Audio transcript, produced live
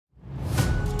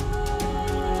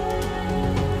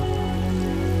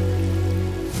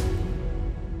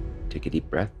Take a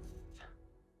deep breath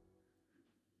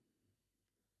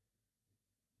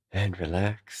and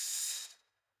relax.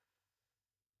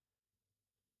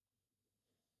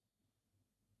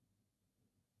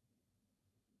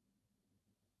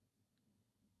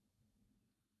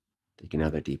 Take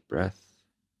another deep breath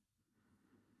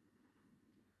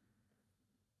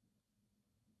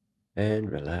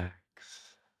and relax.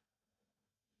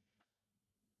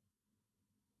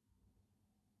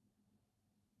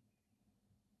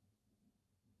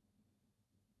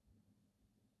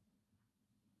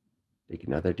 Take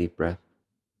another deep breath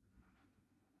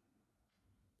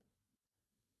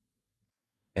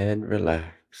and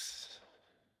relax.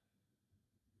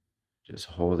 Just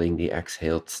holding the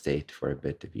exhaled state for a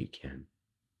bit if you can.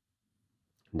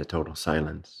 In the total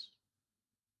silence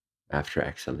after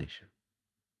exhalation.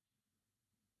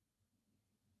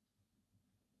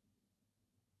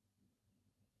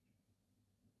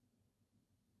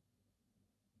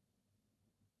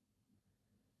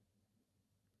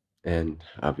 And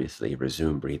obviously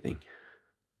resume breathing.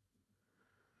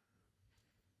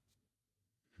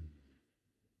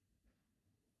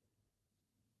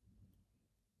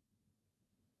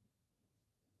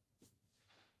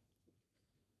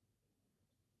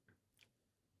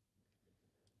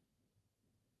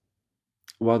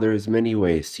 While there's many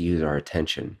ways to use our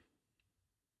attention,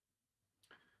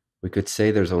 we could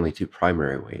say there's only two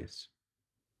primary ways.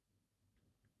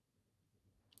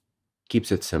 Keeps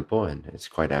it simple and it's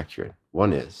quite accurate.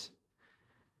 One is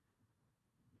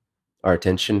our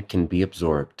attention can be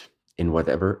absorbed in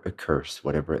whatever occurs,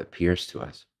 whatever appears to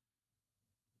us.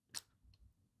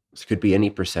 This could be any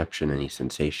perception, any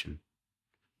sensation,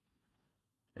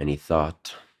 any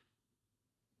thought.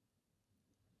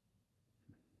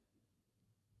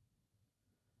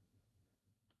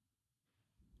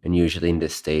 And usually in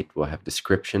this state, we'll have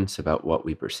descriptions about what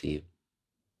we perceive.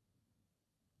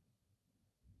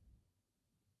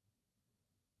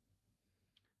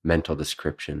 Mental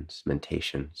descriptions,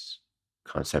 mentations,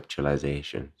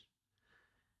 conceptualizations,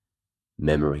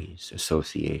 memories,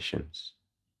 associations,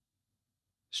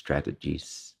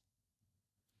 strategies.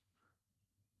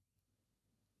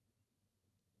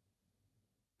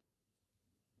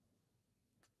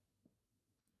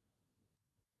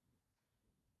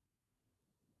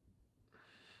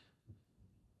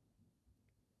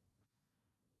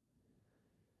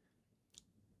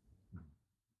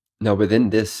 Now, within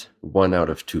this one out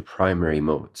of two primary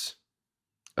modes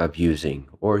of using,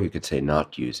 or you could say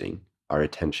not using, our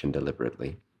attention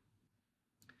deliberately,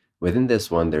 within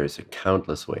this one, there is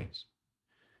countless ways,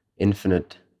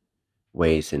 infinite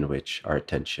ways in which our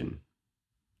attention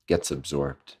gets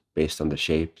absorbed based on the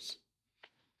shapes,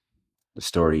 the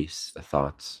stories, the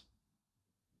thoughts.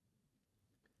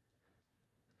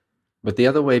 But the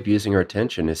other way of using our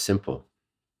attention is simple,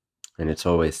 and it's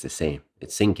always the same.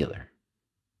 It's singular.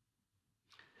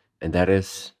 And that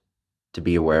is to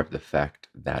be aware of the fact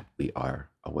that we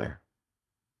are aware.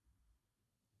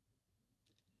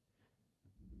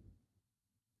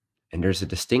 And there's a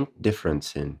distinct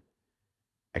difference in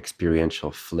experiential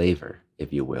flavor,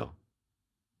 if you will,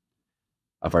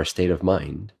 of our state of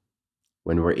mind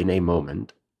when we're in a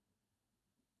moment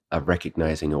of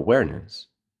recognizing awareness,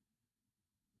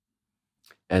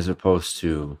 as opposed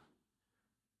to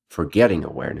forgetting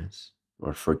awareness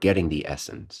or forgetting the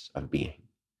essence of being,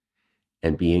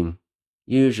 and being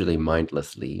usually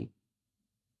mindlessly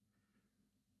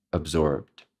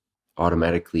absorbed,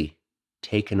 automatically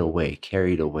taken away,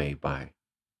 carried away by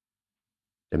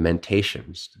the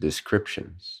mentations, the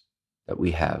descriptions that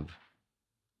we have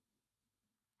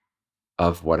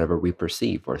of whatever we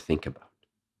perceive or think about.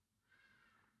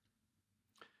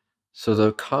 So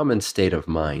the common state of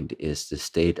mind is the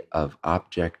state of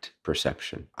object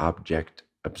perception, object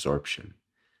absorption.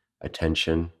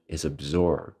 Attention is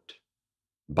absorbed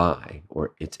by,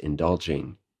 or it's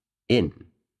indulging in,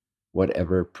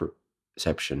 whatever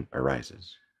perception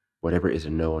arises, whatever is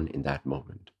known in that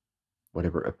moment,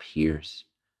 whatever appears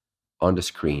on the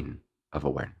screen of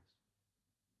awareness.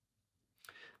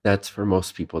 That's for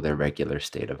most people their regular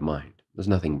state of mind. There's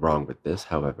nothing wrong with this,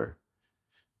 however.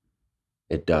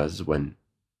 It does, when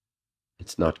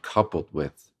it's not coupled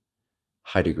with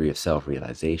high degree of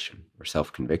self-realization or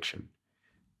self-conviction,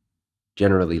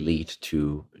 generally lead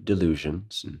to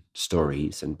delusions and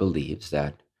stories and beliefs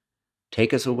that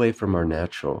take us away from our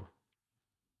natural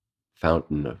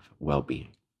fountain of well-being.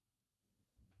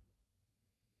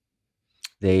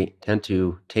 They tend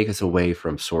to take us away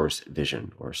from source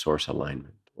vision or source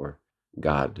alignment or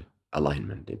God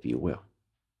alignment, if you will.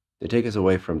 They take us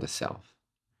away from the self,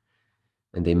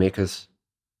 and they make us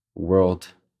world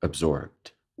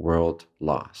absorbed, world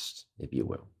lost, if you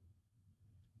will.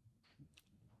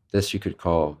 This you could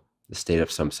call the state of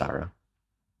samsara,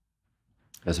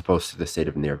 as opposed to the state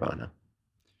of nirvana.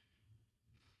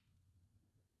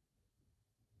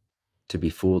 To be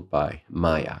fooled by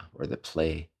maya, or the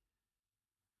play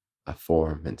of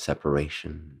form and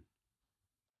separation,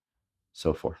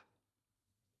 so forth.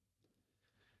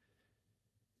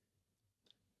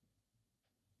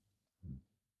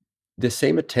 This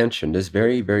same attention, this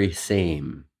very, very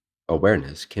same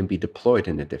awareness can be deployed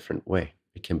in a different way.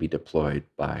 It can be deployed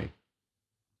by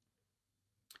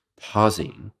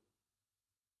pausing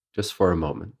just for a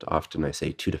moment. Often I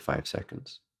say 2 to 5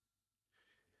 seconds.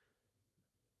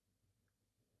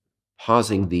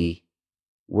 Pausing the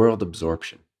world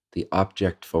absorption, the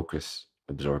object focus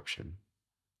absorption.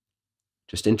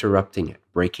 Just interrupting it,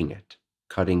 breaking it,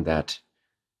 cutting that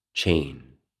chain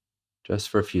just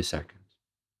for a few seconds.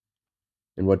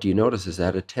 And what you notice is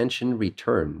that attention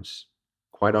returns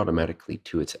quite automatically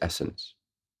to its essence,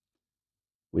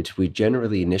 which we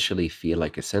generally initially feel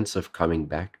like a sense of coming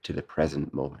back to the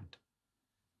present moment.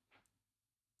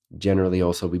 Generally,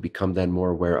 also, we become then more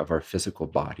aware of our physical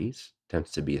bodies,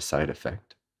 tends to be a side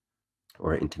effect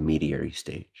or intermediary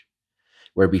stage,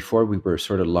 where before we were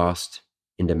sort of lost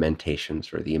in the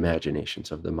mentations or the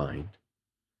imaginations of the mind,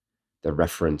 the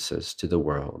references to the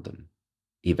world and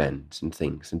events and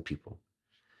things and people.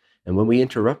 And when we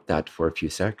interrupt that for a few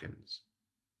seconds,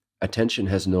 attention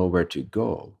has nowhere to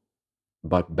go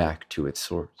but back to its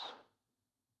source.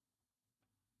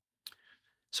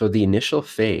 So the initial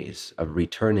phase of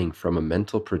returning from a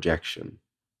mental projection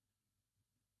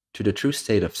to the true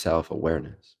state of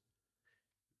self-awareness,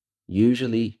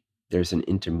 usually there's an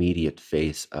intermediate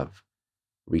phase of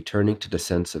returning to the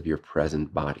sense of your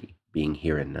present body, being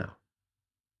here and now.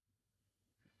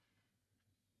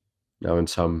 Now, in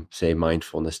some, say,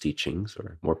 mindfulness teachings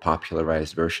or more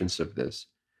popularized versions of this,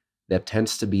 that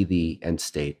tends to be the end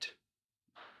state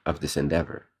of this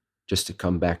endeavor, just to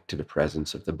come back to the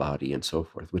presence of the body and so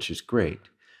forth, which is great.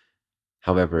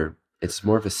 However, it's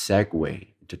more of a segue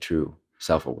into true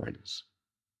self-awareness.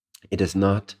 It is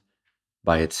not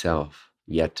by itself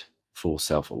yet full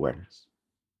self-awareness.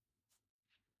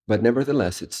 But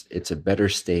nevertheless, it's a better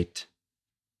state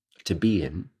to be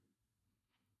in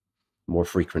more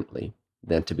frequently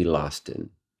than to be lost in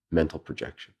mental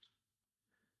projections.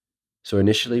 So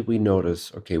initially we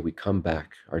notice, okay, we come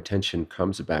back, our attention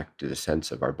comes back to the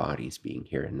sense of our bodies being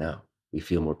here and now. We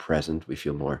feel more present, we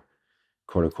feel more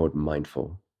quote unquote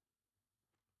mindful.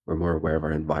 We're more aware of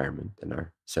our environment and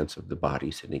our sense of the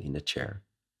body sitting in a chair.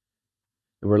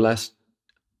 And we're less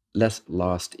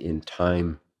lost in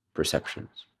time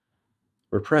perceptions.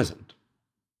 We're present.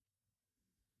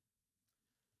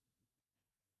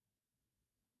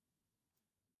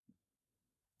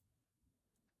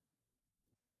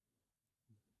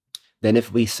 Then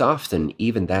if we soften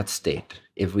even that state,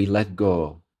 if we let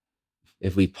go,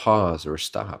 if we pause or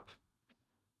stop,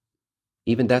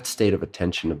 even that state of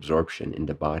attention absorption in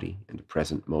the body, in the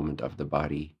present moment of the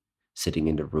body, sitting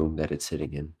in the room that it's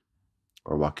sitting in,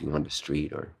 or walking on the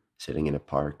street, or sitting in a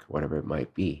park, whatever it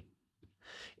might be,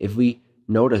 if we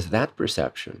notice that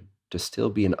perception to still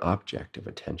be an object of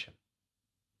attention,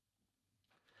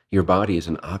 your body is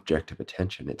an object of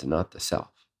attention. It's not the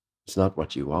self. It's not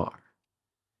what you are.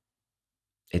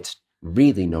 It's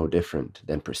really no different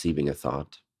than perceiving a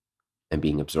thought and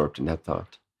being absorbed in that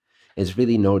thought. It's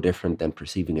really no different than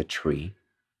perceiving a tree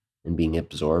and being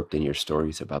absorbed in your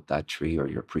stories about that tree or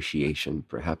your appreciation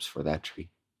perhaps for that tree.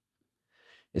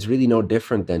 It's really no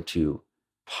different than to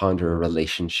ponder a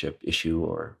relationship issue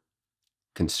or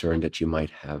concern that you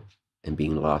might have and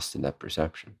being lost in that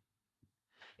perception.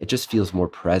 It just feels more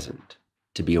present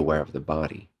to be aware of the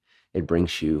body. It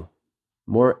brings you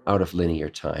more out of linear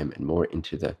time and more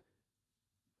into the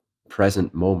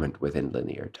present moment within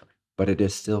linear time. But it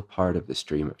is still part of the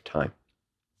stream of time.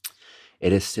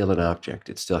 It is still an object.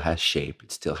 It still has shape.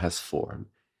 It still has form.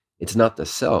 It's not the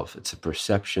self. It's a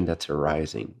perception that's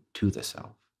arising to the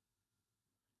self.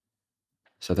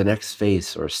 So the next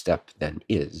phase or step then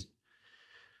is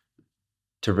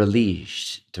to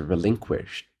release, to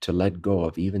relinquish, to let go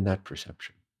of even that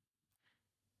perception.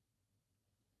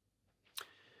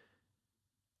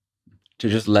 To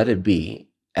just let it be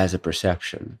as a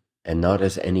perception and not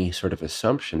as any sort of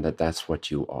assumption that that's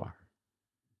what you are.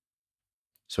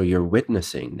 So you're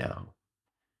witnessing now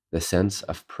the sense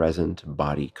of present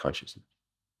body consciousness,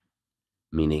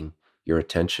 meaning your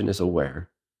attention is aware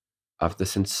of the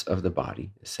sense of the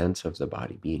body, the sense of the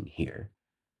body being here.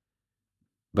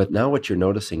 But now what you're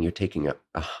noticing, you're taking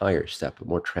a higher step, a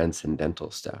more transcendental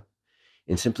step,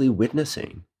 in simply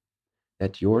witnessing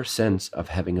that your sense of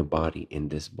having a body in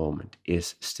this moment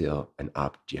is still an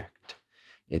object.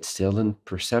 It's still in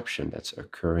perception that's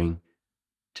occurring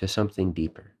to something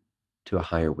deeper, to a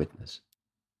higher witness,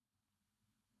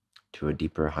 to a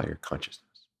deeper, higher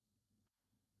consciousness.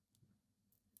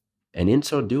 And in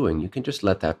so doing, you can just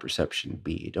let that perception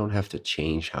be. You don't have to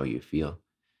change how you feel.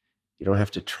 You don't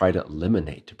have to try to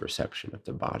eliminate the perception of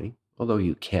the body, although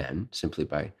you can simply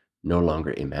by no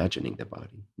longer imagining the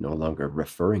body, no longer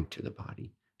referring to the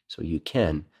body. So you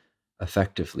can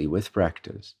effectively, with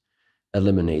practice,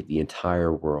 eliminate the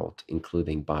entire world,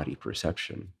 including body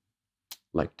perception,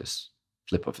 like this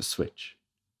flip of a switch.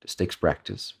 This takes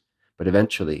practice, but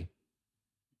eventually,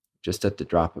 just at the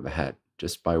drop of a hat,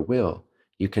 just by will,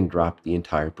 you can drop the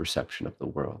entire perception of the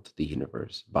world, the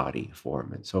universe, body,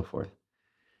 form, and so forth,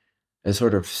 and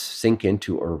sort of sink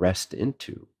into or rest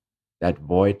into that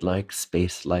void-like,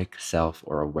 space-like self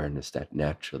or awareness that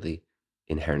naturally,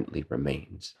 inherently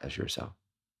remains as yourself.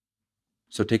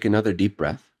 So take another deep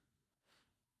breath.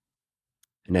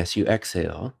 And as you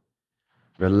exhale,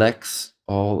 relax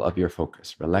all of your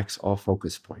focus. Relax all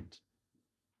focus points.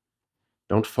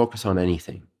 Don't focus on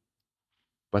anything,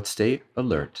 but stay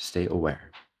alert, stay aware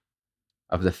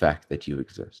of the fact that you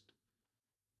exist.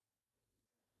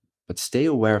 But stay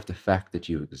aware of the fact that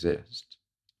you exist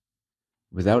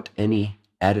without any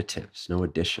additives, no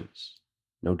additions,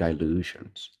 no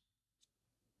dilutions,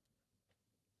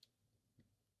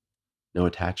 no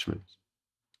attachments.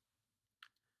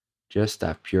 Just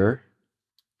that pure,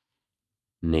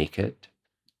 naked,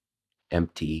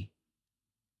 empty,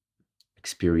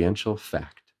 experiential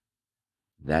fact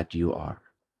that you are.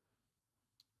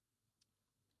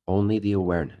 Only the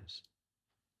awareness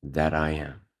that I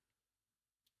am.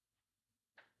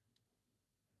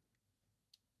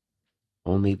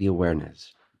 Only the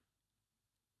awareness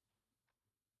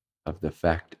of the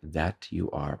fact that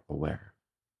you are aware.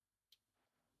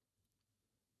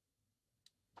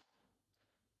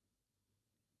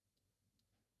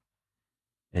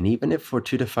 And even if for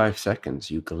 2 to 5 seconds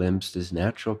you glimpse this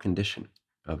natural condition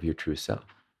of your true self,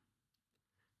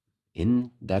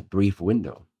 in that brief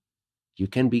window, you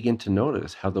can begin to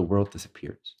notice how the world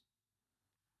disappears.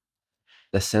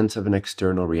 The sense of an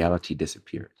external reality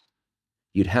disappears.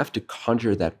 You'd have to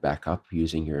conjure that back up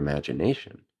using your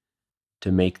imagination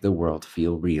to make the world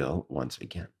feel real once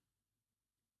again.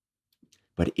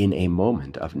 But in a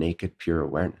moment of naked, pure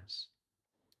awareness,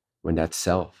 when that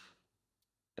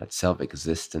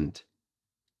self-existent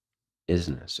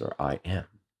isness or I am,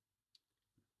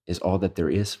 is all that there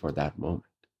is for that moment,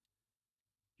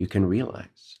 you can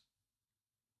realize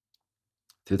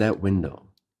through that window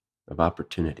of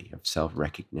opportunity, of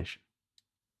self-recognition,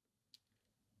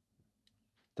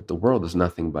 that the world is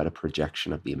nothing but a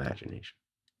projection of the imagination.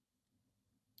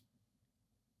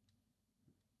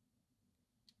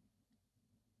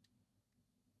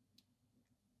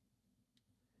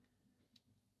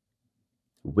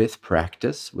 With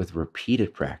practice, with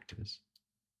repeated practice,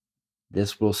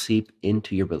 this will seep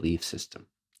into your belief system,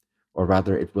 or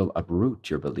rather it will uproot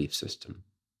your belief system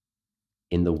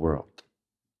in the world.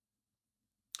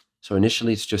 So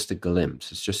initially it's just a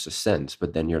glimpse, it's just a sense,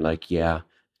 but then you're like, yeah,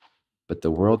 but the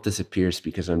world disappears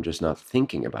because I'm just not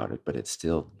thinking about it, but it's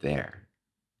still there.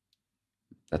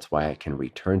 That's why I can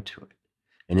return to it.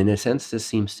 And in a sense, this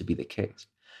seems to be the case.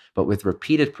 But with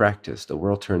repeated practice, the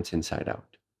world turns inside out.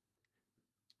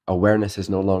 Awareness is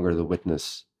no longer the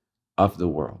witness of the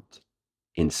world,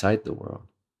 inside the world.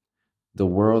 The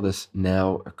world is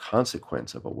now a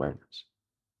consequence of awareness.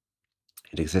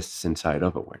 It exists inside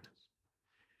of awareness.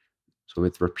 So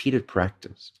with repeated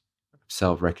practice of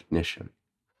self-recognition,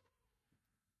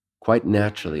 quite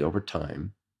naturally over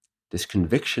time, this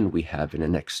conviction we have in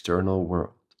an external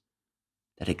world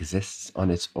that exists on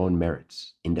its own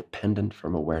merits, independent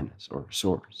from awareness or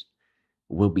source,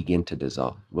 will begin to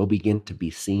dissolve, will begin to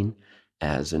be seen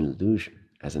as an illusion,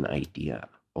 as an idea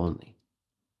only.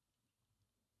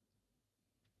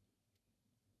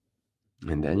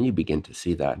 And then you begin to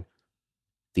see that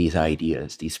these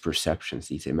ideas, these perceptions,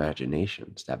 these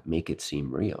imaginations that make it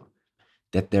seem real,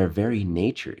 that their very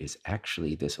nature is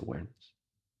actually this awareness.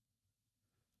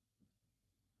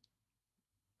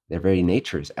 Their very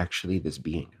nature is actually this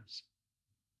beingness.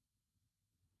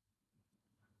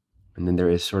 And then there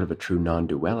is sort of a true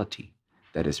non-duality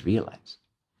that is realized,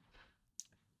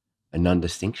 a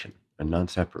non-distinction, a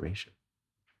non-separation,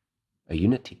 a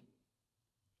unity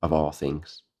of all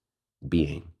things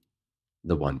being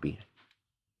the one being.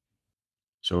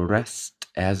 So rest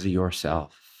as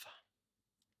yourself.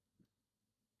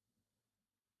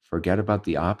 Forget about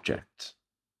the object.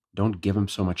 Don't give them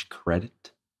so much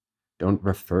credit. Don't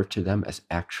refer to them as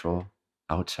actual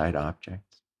outside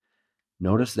objects.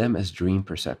 Notice them as dream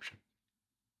perception.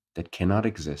 that cannot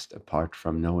exist apart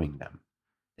from knowing them.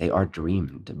 They are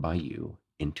dreamed by you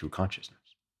into consciousness.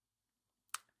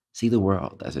 See the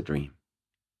world as a dream,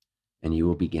 and you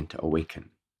will begin to awaken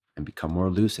and become more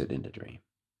lucid in the dream.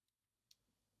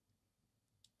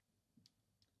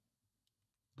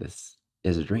 This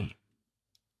is a dream.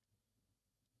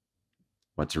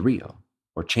 What's real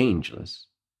or changeless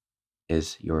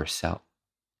is yourself.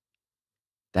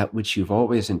 That which you've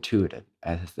always intuited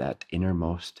as that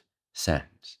innermost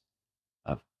sense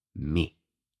of me.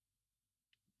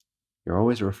 You're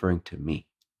always referring to me,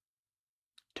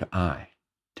 to I,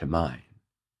 to mine.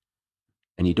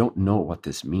 And you don't know what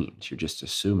this means. You're just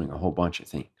assuming a whole bunch of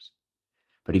things.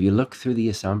 But if you look through the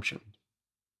assumptions,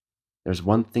 there's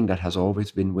one thing that has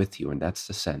always been with you, and that's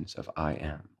the sense of I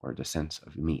am, or the sense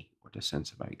of me, or the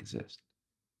sense of I exist.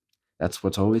 That's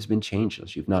what's always been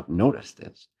changeless. You've not noticed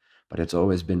this, but it's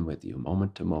always been with you,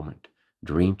 moment to moment,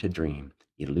 dream to dream,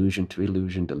 illusion to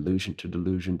illusion, delusion to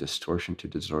delusion, distortion to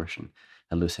distortion,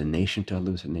 hallucination to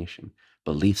hallucination,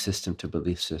 belief system to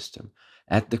belief system.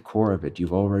 At the core of it,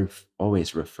 you've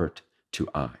always referred to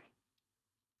I.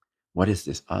 What is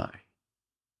this I?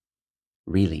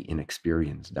 Really, in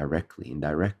experience, directly, in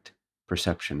direct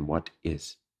perception, what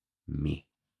is me?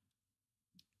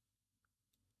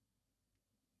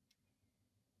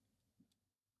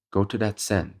 Go to that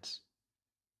sense,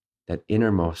 that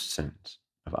innermost sense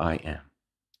of I am.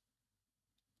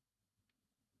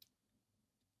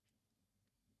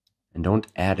 And don't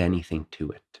add anything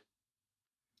to it.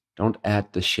 Don't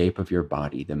add the shape of your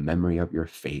body, the memory of your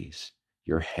face,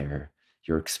 your hair,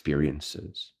 your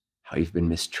experiences, how you've been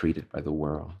mistreated by the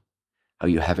world, how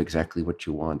you have exactly what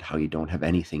you want, how you don't have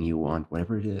anything you want,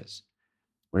 whatever it is.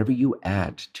 Whatever you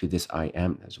add to this I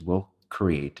amness will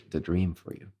create the dream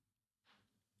for you.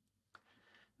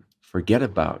 Forget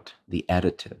about the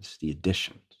additives, the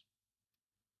additions,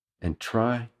 and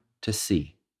try to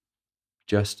see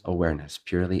just awareness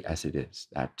purely as it is,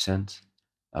 that sense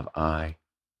of I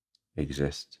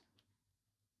exist.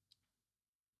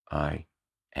 I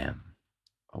am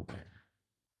aware.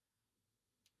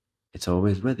 It's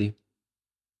always with you.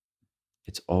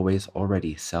 It's always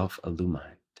already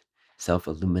self-illumined,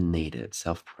 self-illuminated,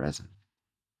 self-present,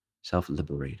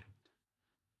 self-liberated.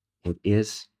 It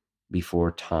is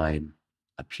before time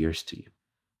appears to you.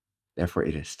 Therefore,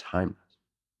 it is timeless.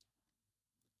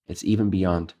 It's even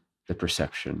beyond the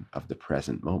perception of the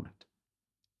present moment.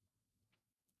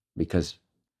 Because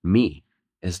me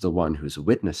is the one who's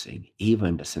witnessing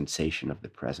even the sensation of the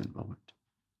present moment.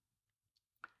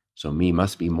 So me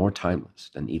must be more timeless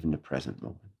than even the present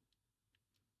moment.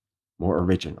 More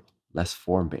original, less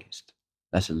form-based,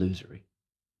 less illusory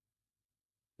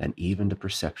than even the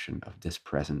perception of this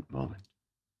present moment.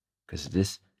 Because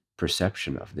this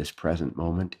perception of this present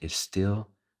moment is still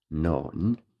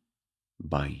known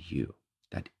by you,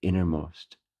 that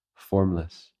innermost,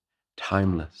 formless,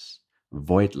 timeless,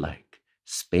 void-like,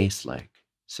 space-like,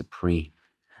 supreme,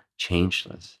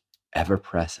 changeless,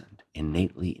 ever-present,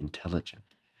 innately intelligent,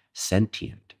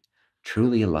 sentient,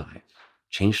 truly alive,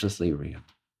 changelessly real,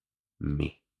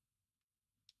 me,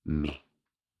 me,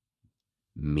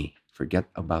 me. Forget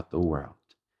about the world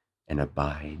and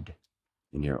abide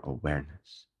in your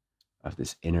awareness of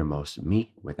this innermost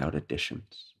me without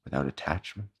additions, without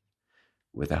attachment,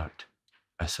 without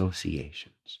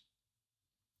associations.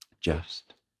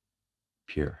 Just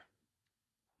pure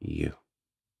you,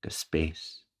 the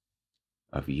space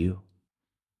of you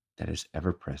that is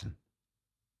ever present.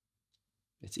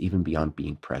 It's even beyond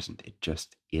being present, it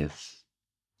just is.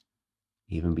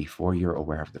 Even before you're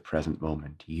aware of the present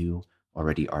moment, you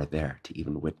already are there to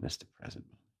even witness the present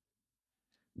moment.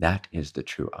 That is the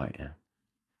true I am,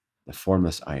 the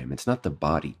formless I am. It's not the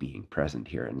body being present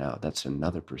here and now. That's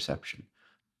another perception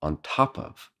on top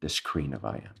of the screen of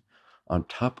I am, on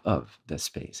top of the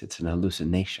space. It's an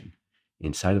hallucination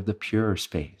inside of the pure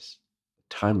space,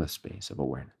 the timeless space of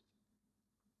awareness.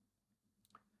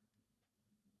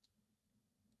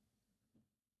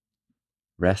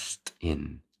 Rest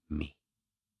in me,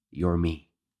 your me,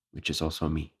 which is also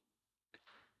me,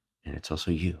 and it's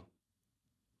also you.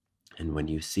 And when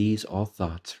you seize all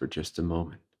thoughts for just a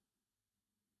moment,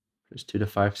 just 2 to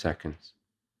 5 seconds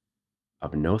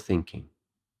of no thinking,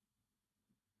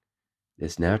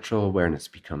 this natural awareness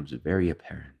becomes very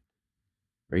apparent,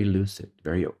 very lucid,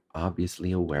 very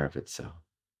obviously aware of itself.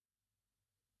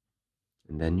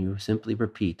 And then you simply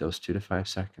repeat those 2 to 5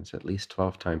 seconds at least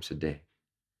 12 times a day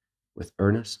with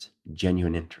earnest,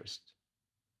 genuine interest.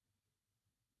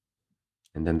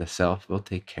 And then the self will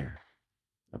take care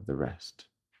of the rest.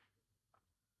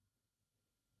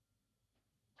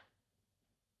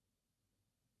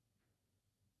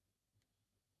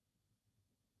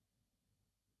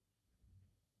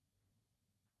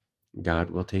 God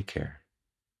will take care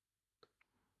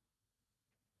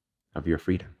of your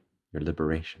freedom, your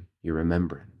liberation, your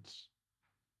remembrance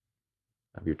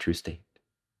of your true state.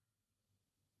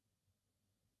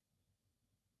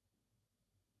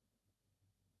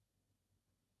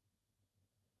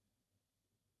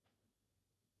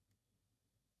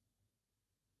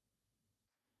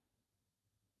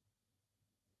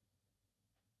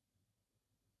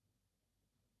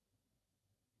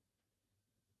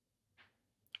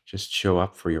 Just show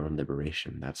up for your own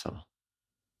liberation, that's all.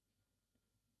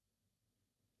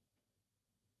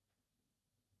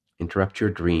 Interrupt your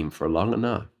dream for long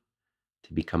enough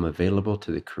to become available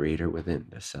to the Creator within,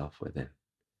 the self within.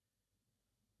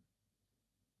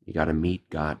 You got to meet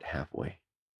God halfway.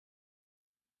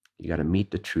 You got to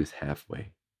meet the truth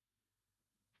halfway.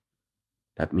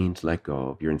 That means let go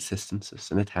of your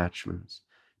insistences and attachments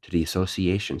to the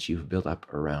associations you've built up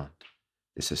around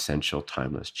this essential,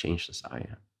 timeless, changeless I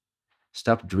am.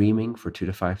 Stop dreaming for 2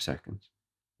 to 5 seconds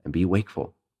and be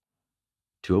wakeful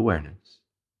to awareness,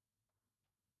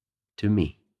 to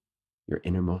me, your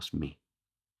innermost me.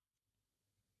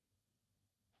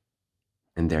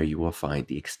 And there you will find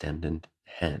the extended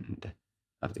hand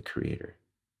of the Creator,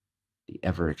 the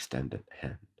ever extended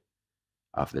hand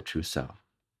of the true self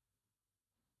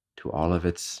to all of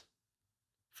its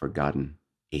forgotten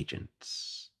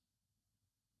agents.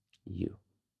 You.